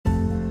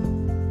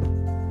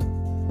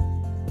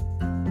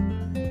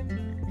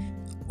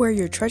Where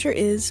your treasure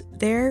is,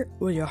 there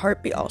will your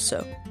heart be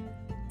also.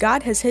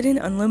 God has hidden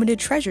unlimited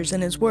treasures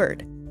in His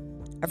Word.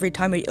 Every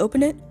time we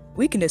open it,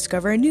 we can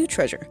discover a new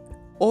treasure,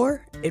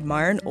 or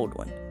admire an old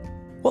one.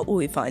 What will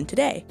we find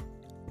today?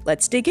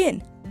 Let's dig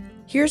in.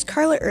 Here's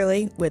Carla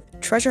Early with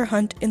Treasure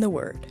Hunt in the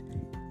Word.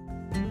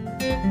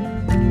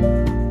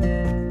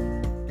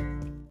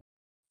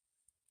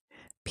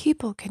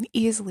 People can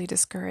easily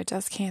discourage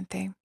us, can't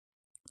they?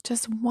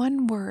 Just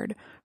one word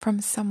from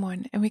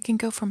someone and we can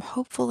go from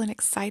hopeful and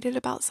excited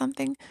about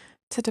something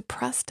to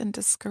depressed and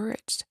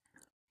discouraged.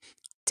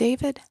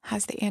 David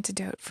has the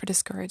antidote for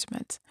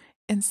discouragement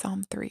in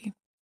Psalm 3.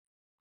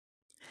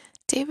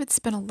 David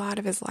spent a lot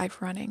of his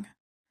life running.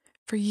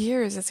 For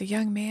years as a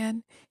young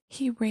man,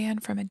 he ran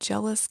from a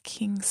jealous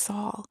King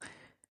Saul.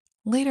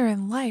 Later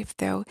in life,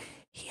 though,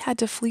 he had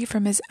to flee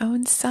from his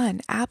own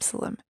son,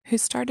 Absalom, who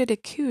started a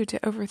coup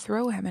to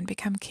overthrow him and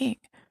become king.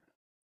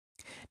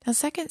 Now,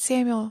 2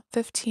 Samuel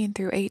 15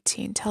 through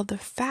 18 tell the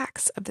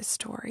facts of the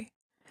story,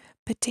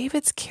 but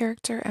David's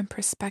character and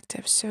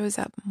perspective shows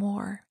up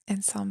more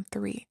in Psalm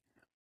 3.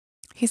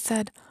 He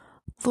said,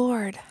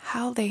 "Lord,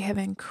 how they have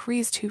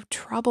increased who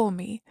trouble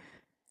me.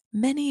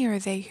 Many are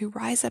they who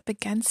rise up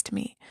against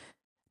me.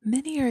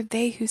 Many are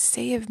they who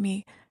say of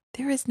me,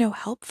 there is no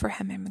help for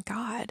him in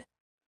God."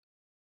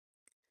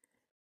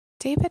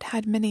 David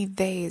had many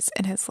theys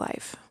in his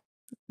life.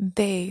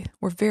 They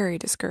were very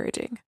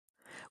discouraging.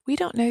 We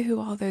don't know who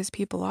all those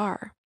people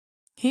are.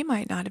 He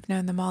might not have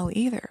known them all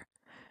either.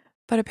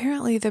 But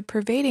apparently the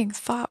pervading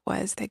thought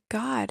was that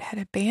God had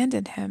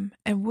abandoned him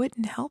and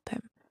wouldn't help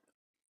him.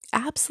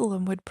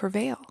 Absalom would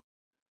prevail.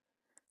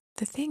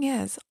 The thing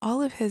is,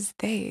 all of his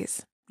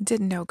theys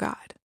didn't know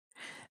God.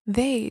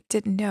 They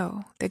didn't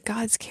know that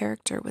God's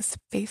character was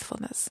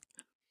faithfulness.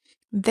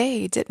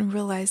 They didn't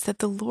realize that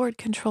the Lord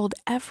controlled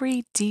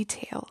every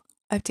detail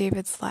of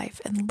David's life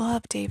and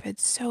loved David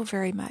so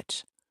very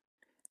much.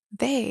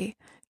 They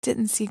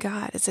didn't see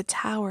God as a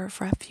tower of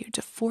refuge,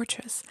 a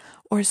fortress,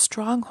 or a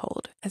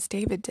stronghold as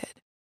David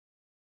did.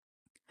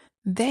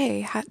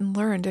 They hadn't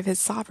learned of his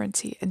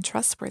sovereignty and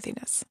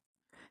trustworthiness.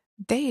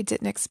 They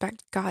didn't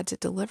expect God to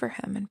deliver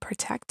him and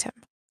protect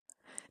him.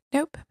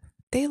 Nope,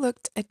 they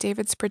looked at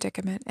David's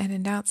predicament and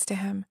announced to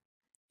him,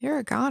 "You're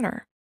a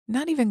goner.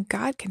 Not even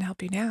God can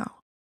help you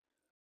now."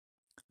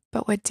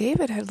 But what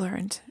David had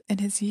learned in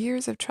his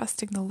years of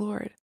trusting the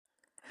Lord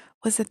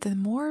was that the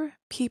more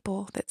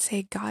people that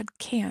say God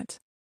can't,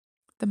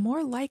 the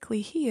more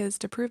likely he is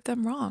to prove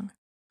them wrong.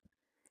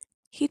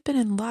 He'd been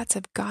in lots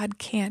of God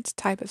can't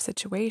type of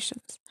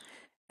situations,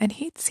 and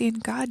he'd seen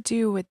God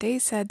do what they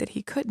said that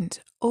he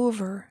couldn't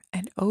over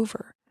and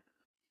over.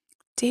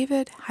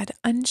 David had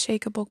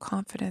unshakable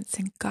confidence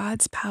in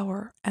God's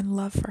power and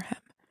love for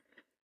him.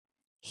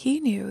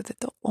 He knew that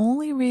the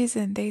only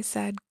reason they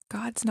said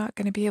God's not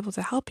going to be able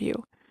to help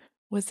you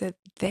was that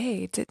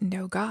they didn't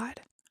know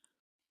God.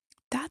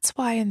 That's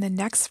why in the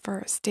next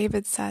verse,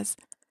 David says,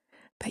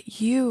 "But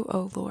you,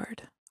 O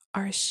Lord,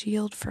 are a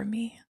shield for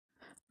me,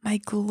 my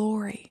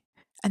glory,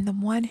 and the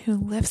one who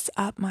lifts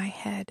up my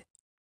head."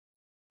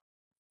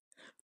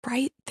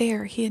 Right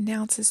there, he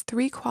announces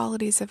three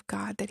qualities of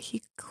God that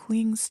he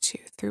clings to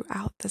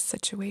throughout the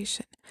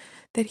situation,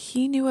 that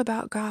he knew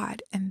about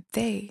God and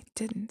they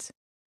didn't.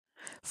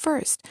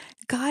 First,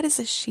 God is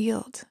a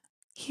shield.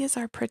 He is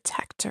our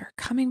protector,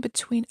 coming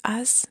between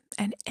us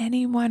and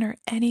anyone or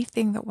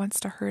anything that wants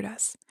to hurt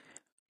us.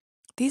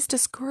 These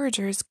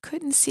discouragers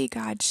couldn't see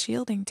God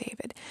shielding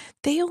David.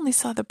 They only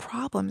saw the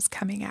problems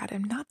coming at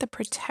him, not the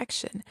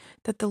protection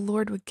that the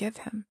Lord would give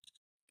him.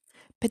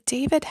 But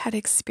David had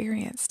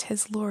experienced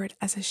his Lord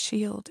as a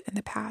shield in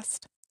the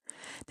past.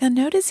 Now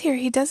notice here,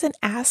 he doesn't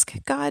ask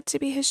God to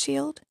be his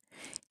shield.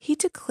 He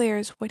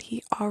declares what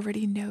he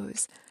already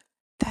knows,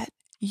 that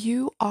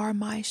you are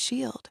my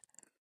shield.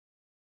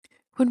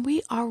 When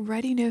we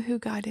already know who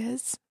God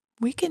is,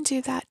 we can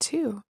do that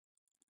too.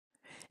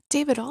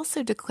 David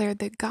also declared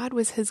that God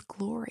was his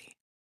glory.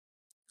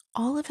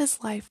 All of his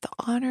life, the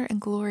honor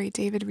and glory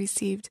David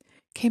received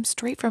came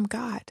straight from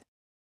God.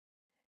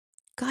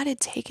 God had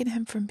taken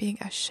him from being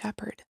a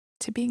shepherd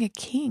to being a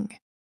king.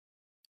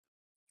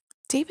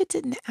 David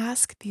didn't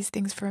ask these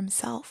things for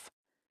himself.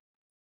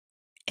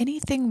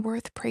 Anything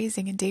worth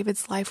praising in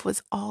David's life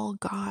was all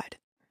God.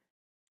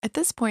 At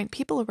this point,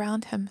 people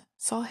around him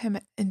saw him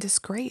in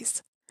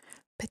disgrace.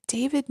 But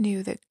David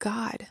knew that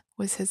God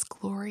was his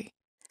glory,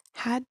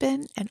 had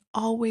been and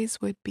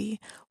always would be,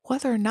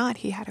 whether or not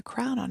he had a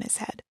crown on his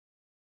head.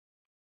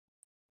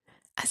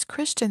 As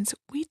Christians,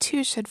 we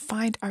too should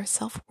find our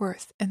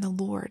self-worth in the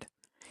Lord,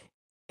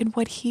 in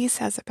what he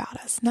says about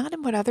us, not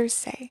in what others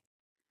say.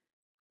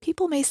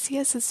 People may see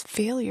us as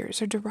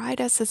failures or deride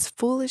us as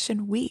foolish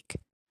and weak,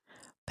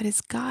 but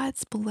as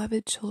God's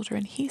beloved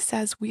children, he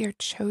says we are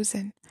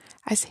chosen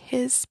as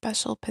his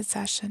special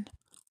possession,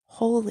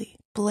 holy,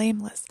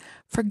 blameless,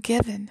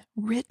 forgiven,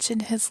 rich in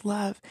his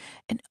love,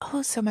 and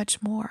oh so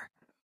much more.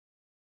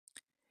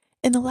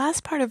 In the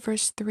last part of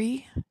verse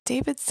 3,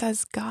 David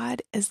says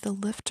God is the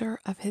lifter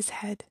of his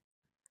head.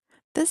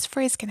 This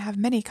phrase can have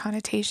many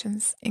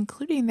connotations,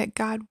 including that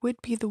God would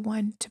be the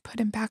one to put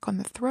him back on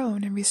the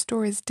throne and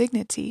restore his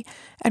dignity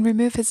and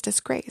remove his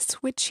disgrace,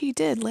 which he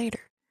did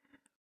later.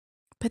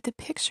 But the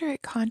picture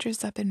it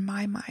conjures up in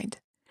my mind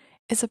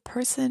is a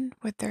person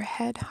with their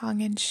head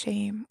hung in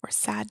shame or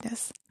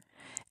sadness,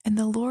 and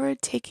the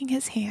Lord taking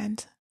his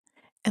hand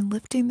and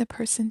lifting the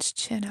person's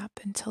chin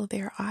up until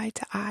they are eye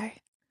to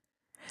eye.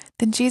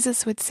 Then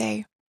Jesus would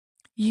say,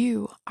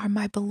 "You are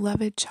my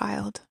beloved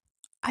child.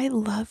 I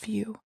love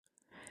you.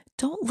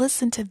 Don't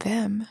listen to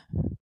them.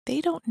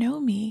 They don't know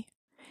me.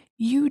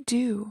 You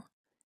do,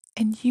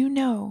 and you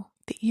know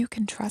that you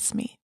can trust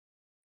me."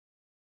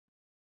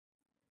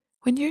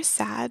 When you're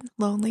sad,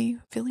 lonely,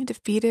 feeling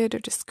defeated or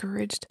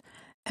discouraged,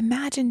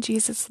 imagine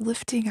Jesus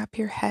lifting up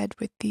your head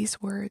with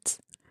these words.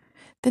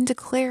 Then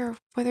declare,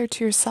 whether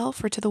to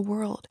yourself or to the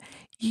world,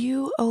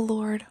 "You, O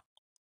Lord,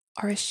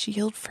 are a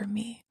shield for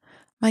me,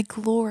 my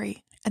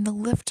glory, and the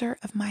lifter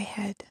of my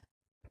head."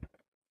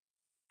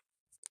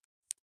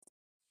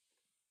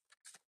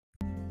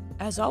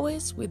 As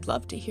always, we'd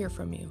love to hear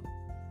from you.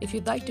 If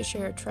you'd like to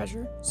share a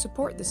treasure,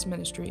 support this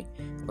ministry,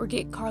 or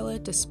get Carla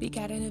to speak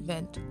at an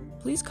event,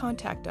 please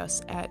contact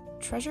us at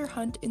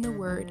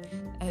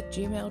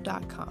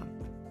treasurehuntintheword@gmail.com.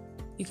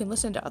 You can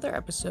listen to other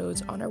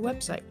episodes on our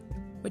website,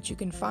 which you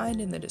can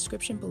find in the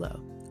description below.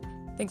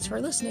 Thanks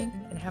for listening,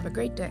 and have a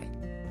great day.